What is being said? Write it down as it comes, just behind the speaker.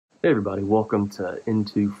Hey everybody, welcome to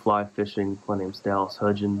Into Fly Fishing. My name's Dallas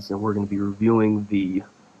Hudgens, and we're going to be reviewing the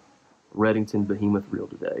Redington Behemoth Reel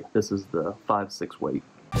today. This is the 5/6 weight.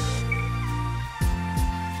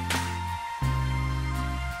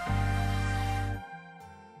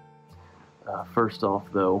 First off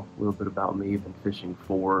though, a little bit about me. I've been fishing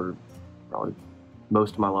for probably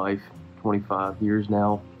most of my life, 25 years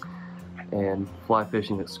now, and fly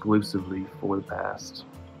fishing exclusively for the past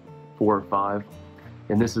 4 or 5.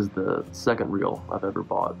 And this is the second reel I've ever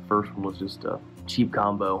bought. The first one was just a cheap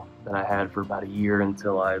combo that I had for about a year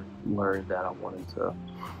until I learned that I wanted to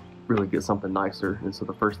really get something nicer. And so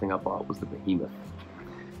the first thing I bought was the Behemoth.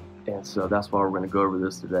 And so that's why we're going to go over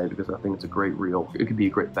this today, because I think it's a great reel. It could be a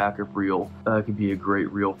great backup reel. It could be a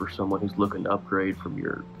great reel for someone who's looking to upgrade from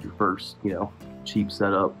your first, cheap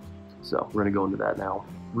setup. So we're going to go into that now.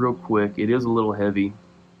 Real quick, it is a little heavy.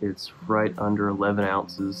 It's right under 11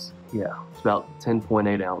 ounces. Yeah, it's about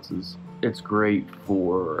 10.8 ounces. It's great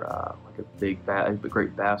for like a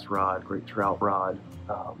great bass rod, great trout rod.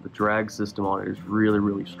 The drag system on it is really,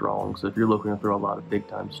 really strong. So if you're looking to throw a lot of big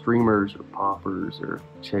time streamers or poppers or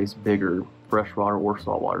chase bigger freshwater or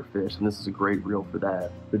saltwater fish, and this is a great reel for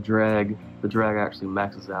that. The drag actually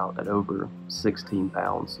maxes out at over 16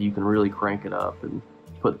 pounds. So you can really crank it up and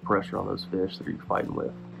put the pressure on those fish that you're fighting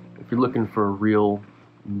with. If you're looking for a real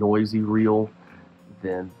noisy reel,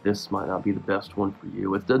 then this might not be the best one for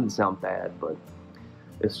you. It doesn't sound bad, but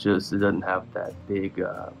it doesn't have that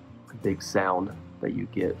big sound that you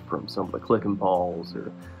get from some of the clicking balls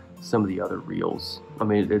or some of the other reels. I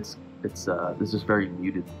mean, it's just very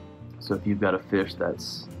muted. So if you've got a fish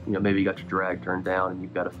that's, maybe you got your drag turned down and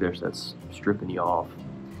you've got a fish that's stripping you off,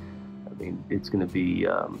 I mean, it's going to be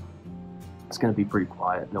pretty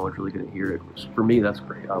quiet. No one's really going to hear it, which for me, that's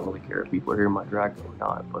great. I don't really care if people are hearing my drag or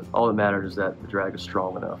not, but all that matters is that the drag is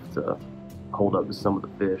strong enough to hold up to some of the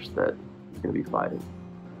fish that you're going to be fighting.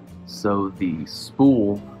 So the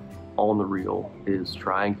spool on the reel is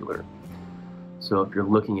triangular. So if you're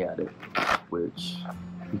looking at it, which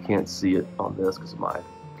you can't see it on this because of my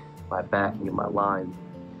backing and my line,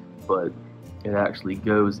 but it actually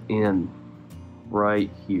goes in right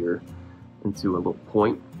here into a little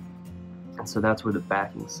point. And so that's where the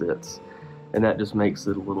backing sits, and that just makes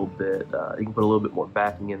it a little bit, you can put a little bit more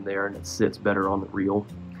backing in there and it sits better on the reel,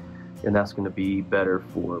 and that's going to be better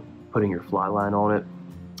for putting your fly line on it.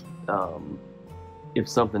 If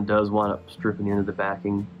something does wind up stripping into the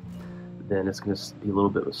backing, then it's going to be a little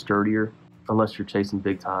bit sturdier. Unless you're chasing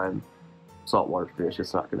big time saltwater fish,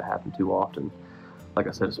 it's not going to happen too often. Like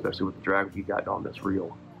I said, especially with the drag you got on this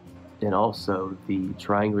reel. And also, the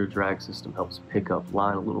triangular drag system helps pick up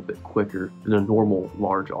line a little bit quicker than a normal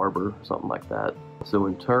large arbor or something like that. So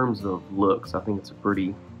in terms of looks, I think it's a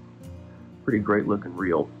pretty great looking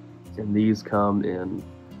reel. And these come in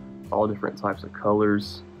all different types of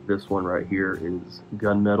colors. This one right here is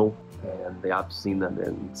gunmetal, and I've seen them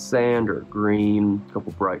in sand or green, a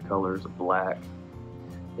couple bright colors of black.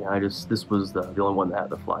 And this was the only one that had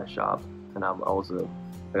the fly shop, and I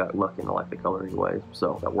got lucky and I like the color anyway,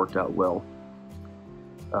 so that worked out well.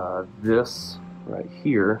 This right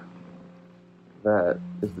here, that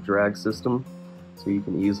is the drag system, so you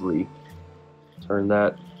can easily turn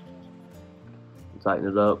that and tighten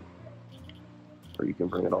it up, or you can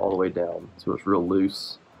bring it all the way down so it's real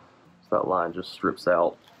loose, so that line just strips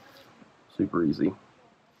out super easy.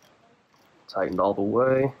 Tightened all the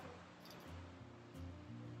way.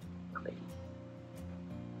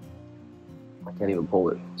 I can't even pull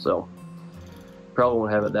it, so probably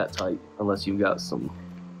won't have it that tight unless you've got some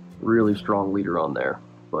really strong leader on there.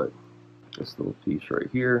 But this little piece right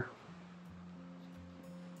here,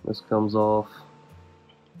 this comes off,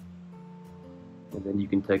 and then you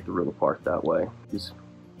can take the reel apart that way. Just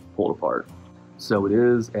pull it apart. So it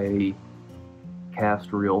is a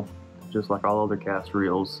cast reel, just like all other cast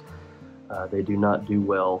reels. They do not do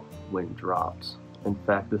well when dropped. In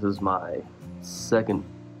fact, this is my second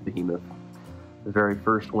Behemoth. The very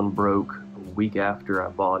first one broke a week after I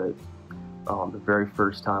bought it. The very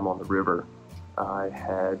first time on the river,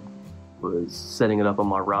 I was setting it up on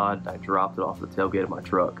my rod. I dropped it off the tailgate of my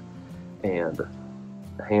truck, and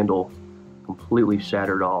the handle completely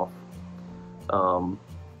shattered off. I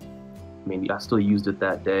mean, I still used it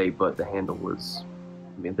that day, but the handle was,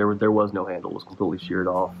 there was no handle. It was completely sheared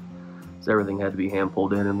off. So everything had to be hand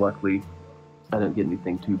pulled in, and luckily I didn't get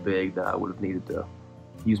anything too big that I would have needed to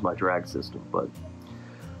use my drag system. But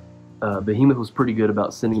Behemoth was pretty good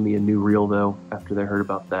about sending me a new reel though after they heard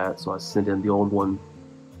about that, so I sent in the old one,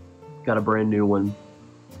 got a brand new one,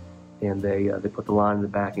 and they put the line and the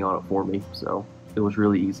backing on it for me, so it was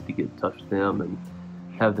really easy to get in touch with them and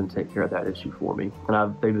have them take care of that issue for me.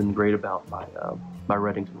 And they've been great about my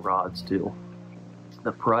Redington rods too.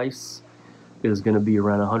 The price is going to be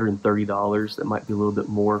around $130. That might be a little bit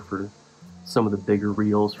more for some of the bigger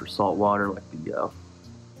reels for saltwater, like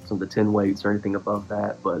some of the 10 weights or anything above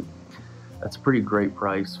that, but that's a pretty great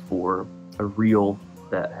price for a reel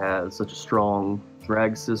that has such a strong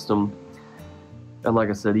drag system. And like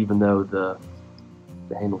I said, even though the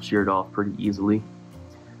handle sheared off pretty easily,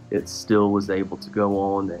 it still was able to go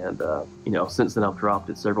on, and you know, since then I've dropped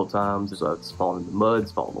it several times. So it's fallen in the mud,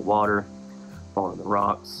 it's fallen in the water, fallen in the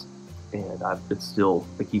rocks, and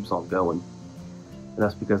it keeps on going. And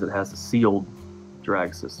that's because it has a sealed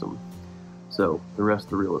drag system. So the rest of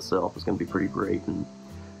the reel itself is going to be pretty great, and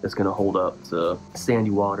it's going to hold up to sandy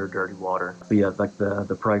water, dirty water. But yeah, like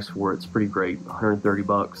the price for it's pretty great, 130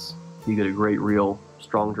 bucks. You get a great reel,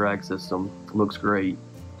 strong drag system, looks great,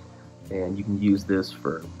 and you can use this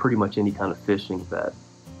for pretty much any kind of fishing that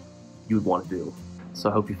you would want to do. So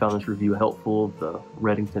I hope you found this review helpful of the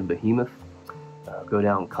Redington Behemoth. Go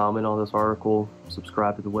down and comment on this article,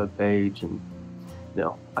 subscribe to the webpage, and you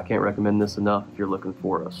know, I can't recommend this enough if you're looking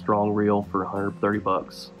for a strong reel for 130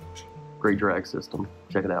 bucks. Great drag system.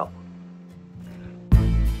 Check it out.